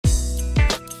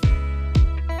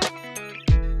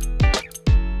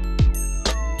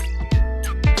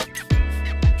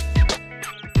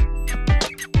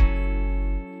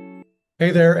Hey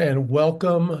there, and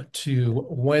welcome to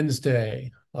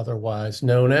Wednesday, otherwise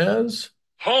known as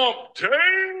Hump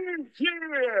day,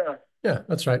 yeah. yeah,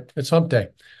 that's right. It's Hump Day.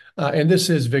 And this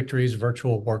is Victory's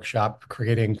virtual workshop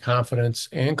creating confidence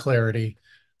and clarity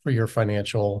for your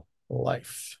financial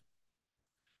life.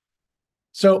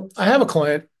 So I have a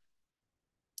client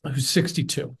who's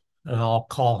 62, and I'll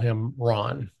call him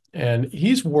Ron, and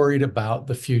he's worried about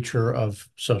the future of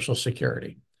Social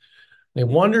Security. He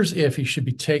wonders if he should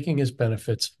be taking his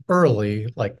benefits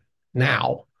early, like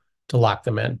now, to lock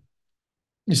them in.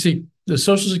 You see, the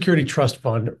Social Security Trust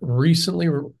Fund recently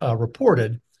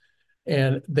reported,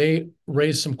 and they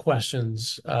raised some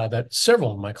questions that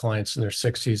several of my clients in their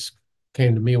 60s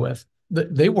came to me with.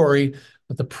 They worry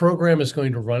that the program is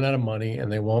going to run out of money and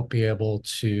they won't be able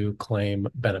to claim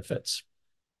benefits.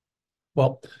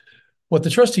 Well, what the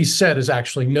trustees said is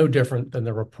actually no different than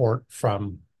the report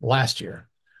from last year.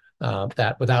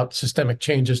 That without systemic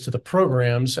changes to the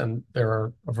programs, and there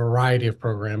are a variety of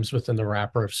programs within the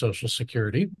wrapper of Social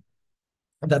Security,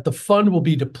 that the fund will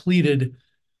be depleted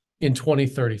in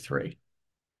 2033.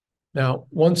 Now,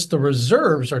 once the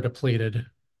reserves are depleted,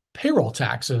 payroll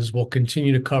taxes will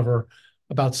continue to cover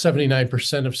about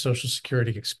 79% of Social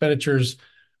Security expenditures,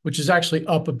 which is actually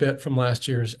up a bit from last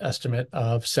year's estimate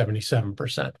of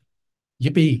 77%.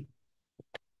 Yippee.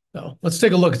 So let's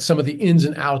take a look at some of the ins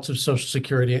and outs of Social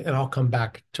Security, and I'll come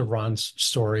back to Ron's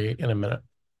story in a minute.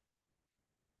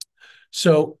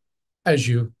 So, as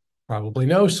you probably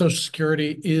know, Social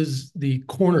Security is the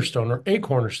cornerstone or a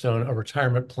cornerstone of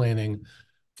retirement planning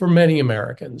for many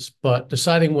Americans. But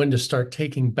deciding when to start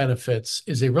taking benefits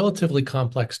is a relatively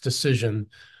complex decision,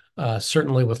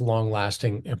 certainly with long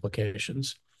lasting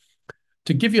implications.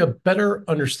 To give you a better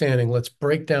understanding, let's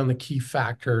break down the key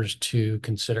factors to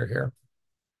consider here.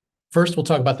 First, we'll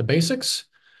talk about the basics.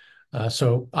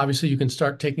 So, obviously, you can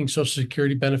start taking Social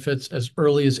Security benefits as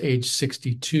early as age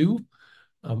 62.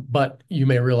 But you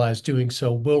may realize doing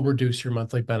so will reduce your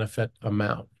monthly benefit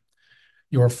amount.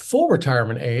 Your full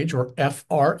retirement age, or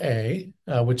FRA,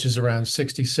 which is around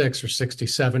 66 or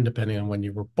 67, depending on when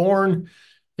you were born,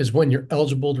 is when you're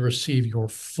eligible to receive your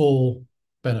full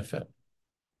benefit.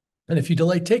 And if you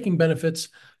delay taking benefits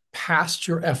past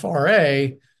your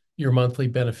FRA, your monthly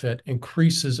benefit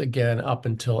increases again up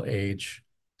until age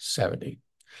 70.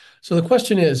 So the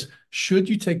question is, should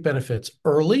you take benefits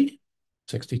early,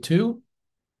 62,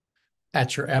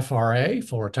 at your FRA,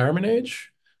 full retirement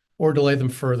age, or delay them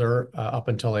further up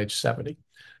until age 70?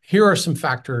 Here are some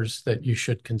factors that you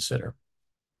should consider.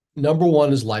 Number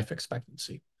one is life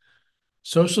expectancy.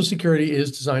 Social Security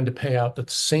is designed to pay out the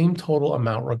same total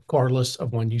amount regardless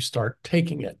of when you start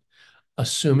taking it,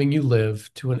 assuming you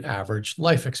live to an average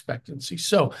life expectancy.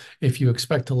 So if you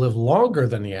expect to live longer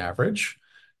than the average,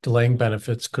 delaying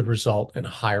benefits could result in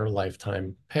higher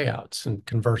lifetime payouts. And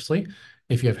conversely,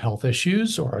 if you have health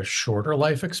issues or a shorter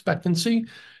life expectancy,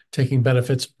 taking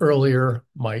benefits earlier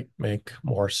might make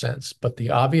more sense. But the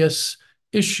obvious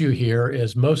issue here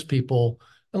is most people,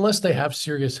 unless they have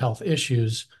serious health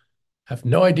issues, have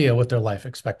no idea what their life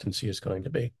expectancy is going to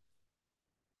be.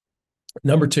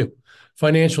 Number two,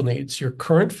 financial needs. Your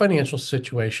current financial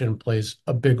situation plays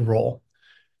a big role.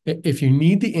 If you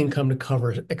need the income to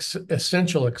cover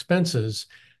essential expenses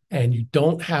and you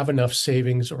don't have enough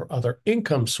savings or other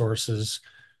income sources,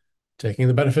 taking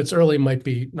the benefits early might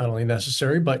be not only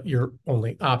necessary, but your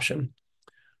only option.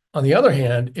 On the other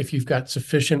hand, if you've got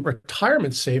sufficient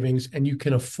retirement savings and you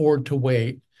can afford to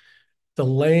wait,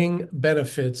 delaying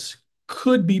benefits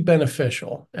could be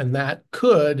beneficial, and that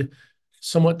could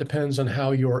somewhat depends on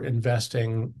how you're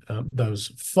investing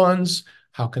those funds,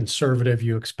 how conservative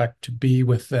you expect to be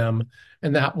with them,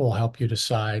 and that will help you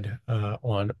decide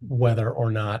on whether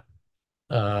or not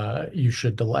you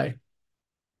should delay.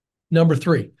 Number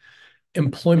three,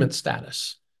 employment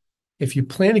status. If you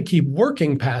plan to keep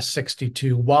working past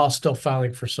 62 while still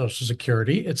filing for Social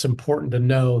Security, it's important to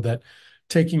know that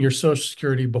taking your Social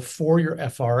Security before your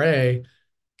FRA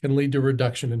can lead to a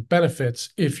reduction in benefits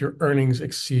if your earnings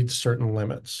exceed certain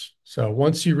limits. So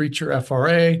once you reach your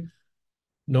FRA,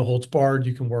 no holds barred,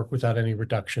 you can work without any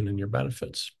reduction in your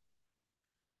benefits.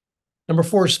 Number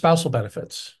four is spousal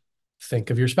benefits. Think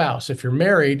of your spouse. If you're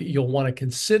married, you'll want to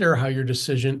consider how your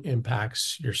decision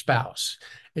impacts your spouse.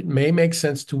 It may make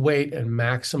sense to wait and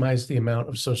maximize the amount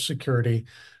of Social Security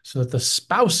so that the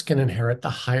spouse can inherit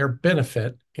the higher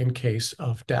benefit in case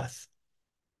of death.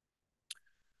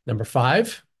 Number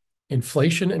five,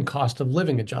 inflation and cost of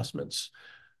living adjustments.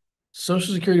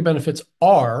 Social Security benefits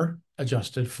are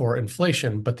adjusted for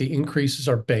inflation, but the increases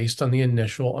are based on the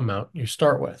initial amount you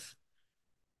start with.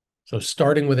 So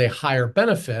starting with a higher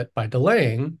benefit by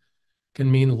delaying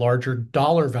can mean larger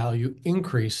dollar value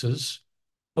increases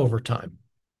over time.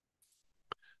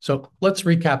 So let's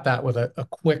recap that with a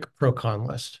quick pro-con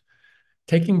list.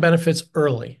 Taking benefits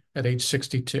early at age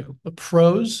 62. The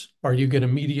pros are you get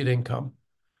immediate income,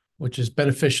 which is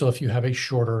beneficial if you have a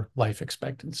shorter life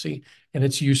expectancy, and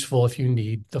it's useful if you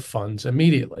need the funds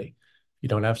immediately. You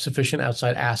don't have sufficient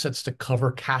outside assets to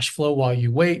cover cash flow while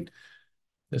you wait.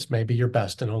 This may be your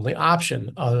best and only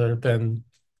option other than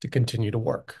to continue to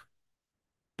work.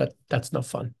 But that's no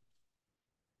fun.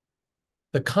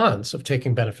 The cons of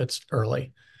taking benefits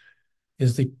early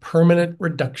is the permanent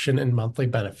reduction in monthly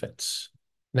benefits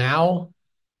now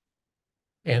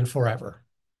and forever.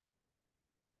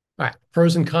 All right,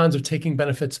 pros and cons of taking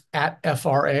benefits at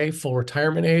FRA, full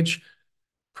retirement age.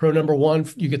 Pro number one,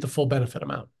 you get the full benefit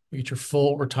amount. You get your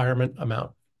full retirement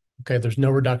amount. Okay, there's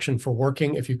no reduction for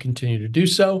working if you continue to do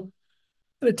so.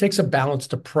 And it takes a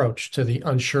balanced approach to the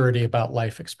unsurety about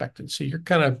life expectancy. You're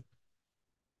kind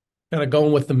of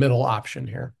going with the middle option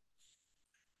here.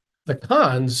 The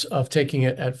cons of taking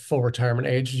it at full retirement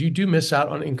age is you do miss out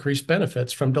on increased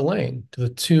benefits from delaying to the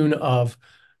tune of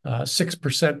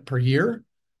 6% per year.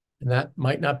 And that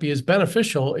might not be as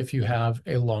beneficial if you have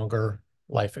a longer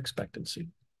life expectancy.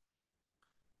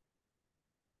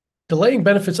 Delaying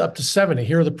benefits up to 70.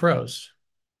 Here are the pros.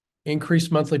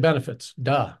 Increased monthly benefits.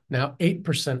 Duh. Now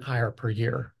 8% higher per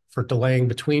year for delaying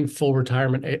between full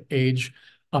retirement age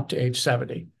up to age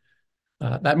 70.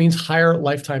 That means higher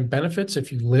lifetime benefits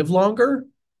if you live longer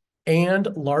and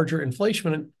larger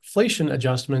inflation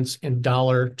adjustments in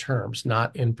dollar terms,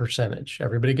 not in percentage.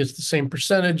 Everybody gets the same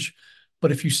percentage,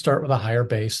 but if you start with a higher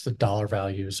base, the dollar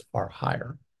values are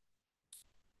higher.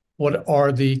 What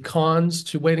are the cons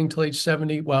to waiting till age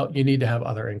 70? Well, you need to have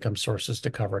other income sources to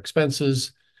cover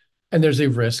expenses, and there's a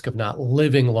risk of not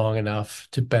living long enough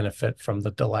to benefit from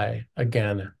the delay.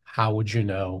 Again, how would you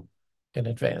know in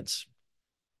advance?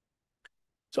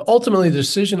 So ultimately, the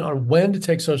decision on when to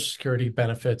take Social Security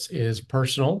benefits is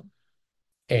personal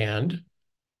and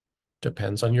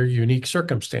depends on your unique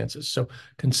circumstances. So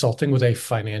consulting with a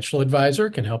financial advisor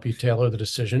can help you tailor the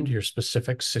decision to your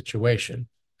specific situation.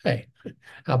 Hey,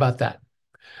 how about that?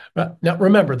 Now,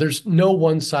 remember, there's no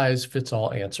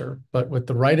one-size-fits-all answer, but with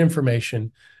the right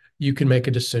information, you can make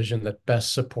a decision that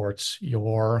best supports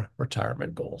your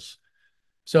retirement goals.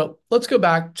 So let's go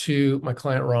back to my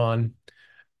client, Ron,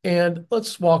 and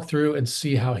let's walk through and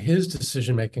see how his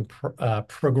decision-making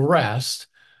progressed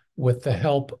with the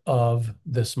help of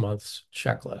this month's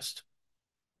checklist.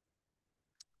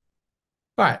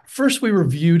 All right, first we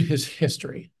reviewed his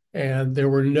history, and there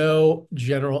were no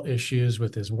general issues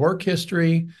with his work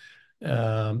history.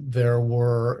 There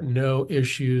were no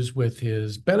issues with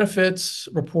his benefits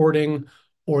reporting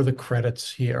or the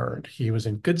credits he earned. He was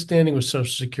in good standing with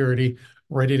Social Security,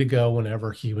 ready to go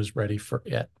whenever he was ready for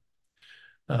it.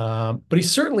 But he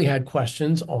certainly had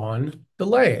questions on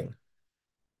delaying.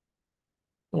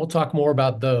 And we'll talk more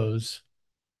about those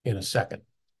in a second.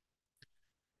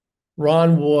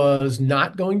 Ron was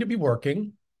not going to be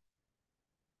working,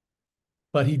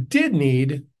 but he did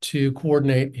need to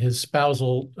coordinate his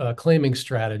spousal claiming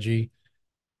strategy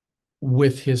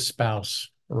with his spouse,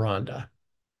 Rhonda.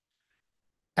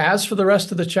 As for the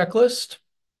rest of the checklist,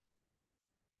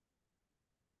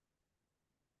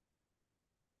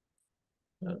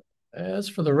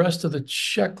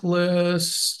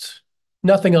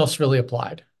 nothing else really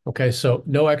applied. Okay, so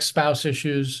no ex-spouse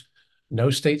issues, no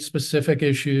state-specific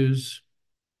issues,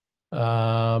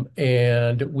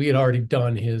 and we had already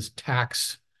done his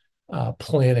tax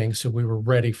planning, so we were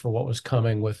ready for what was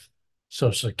coming with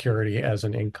Social Security as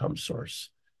an income source.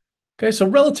 Okay, so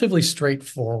relatively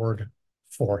straightforward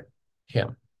for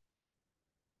him.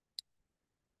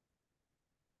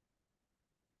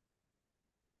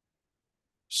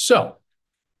 So,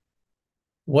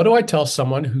 what do I tell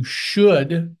someone who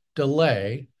should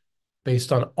delay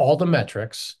based on all the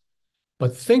metrics,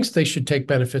 but thinks they should take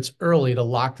benefits early to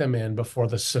lock them in before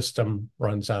the system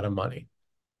runs out of money?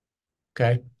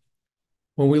 Okay.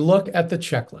 When we look at the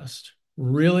checklist,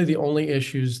 really the only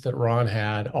issues that Ron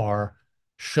had are,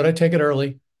 should I take it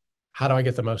early? How do I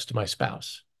get the most to my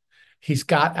spouse? He's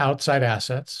got outside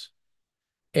assets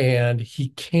and he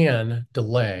can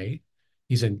delay.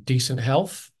 He's in decent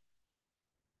health.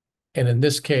 And in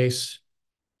this case,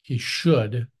 he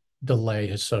should delay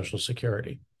his Social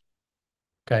Security.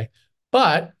 Okay.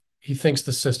 But he thinks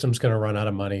the system's going to run out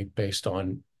of money based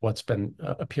on what's been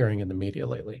appearing in the media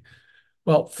lately.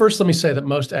 Well, first, let me say that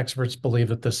most experts believe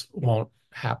that this won't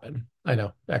happen. I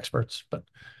know experts, but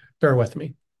bear with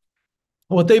me.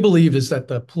 What they believe is that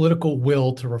the political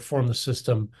will to reform the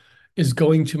system is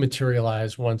going to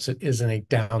materialize once it isn't a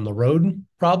down the road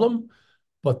problem,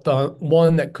 but the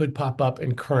one that could pop up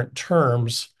in current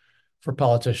terms for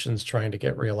politicians trying to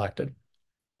get reelected.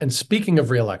 And speaking of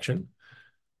reelection,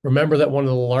 remember that one of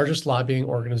the largest lobbying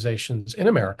organizations in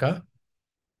America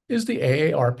is the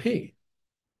AARP.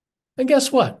 And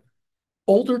guess what?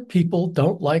 Older people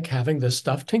don't like having this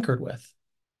stuff tinkered with.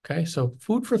 Okay, so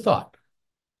food for thought.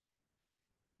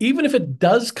 Even if it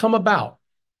does come about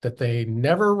that they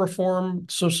never reform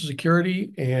Social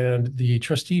Security and the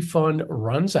trustee fund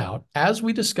runs out, as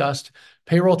we discussed,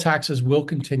 payroll taxes will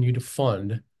continue to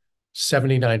fund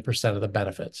 79% of the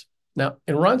benefits. Now,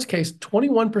 in Ron's case,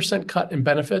 21% cut in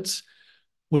benefits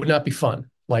would not be fun,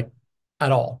 like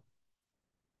at all.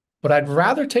 But I'd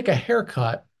rather take a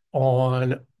haircut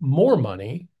on more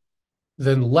money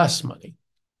than less money.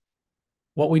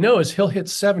 What we know is he'll hit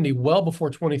 70 well before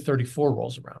 2034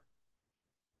 rolls around.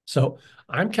 So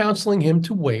I'm counseling him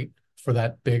to wait for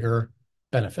that bigger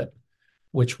benefit,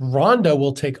 which Rhonda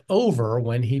will take over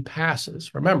when he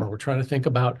passes. Remember, we're trying to think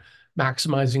about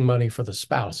maximizing money for the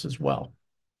spouse as well.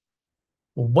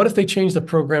 Well, what if they change the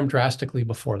program drastically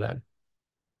before then?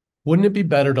 Wouldn't it be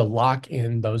better to lock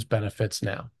in those benefits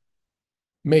now?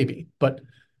 Maybe, but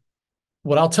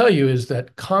what I'll tell you is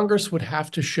that Congress would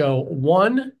have to show,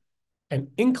 one, an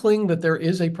inkling that there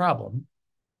is a problem,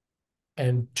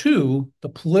 and two, the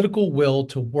political will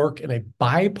to work in a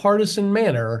bipartisan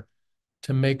manner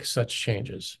to make such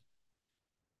changes.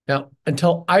 Now,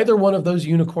 until either one of those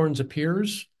unicorns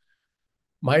appears,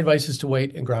 my advice is to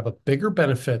wait and grab a bigger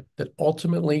benefit that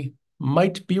ultimately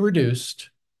might be reduced,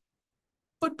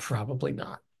 but probably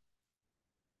not.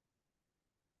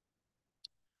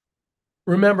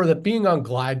 Remember that being on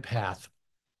glide path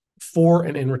for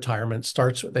and in retirement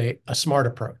starts with a smart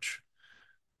approach.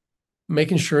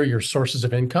 Making sure your sources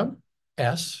of income,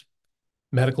 S,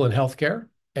 medical and healthcare,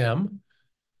 M,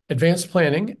 advanced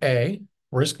planning, A,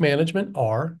 risk management,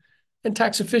 R, and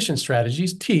tax efficient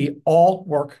strategies, T, all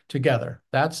work together.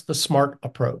 That's the smart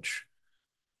approach.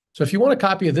 So if you want a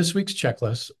copy of this week's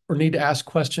checklist or need to ask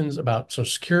questions about Social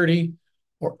Security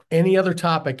or any other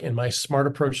topic in my Smart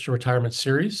Approach to Retirement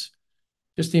series,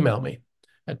 just email me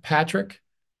at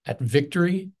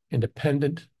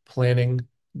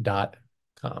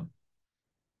patrick@victoryindependentplanning.com.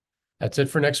 That's it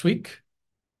for next week.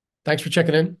 Thanks for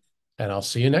checking in, and I'll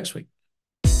see you next week.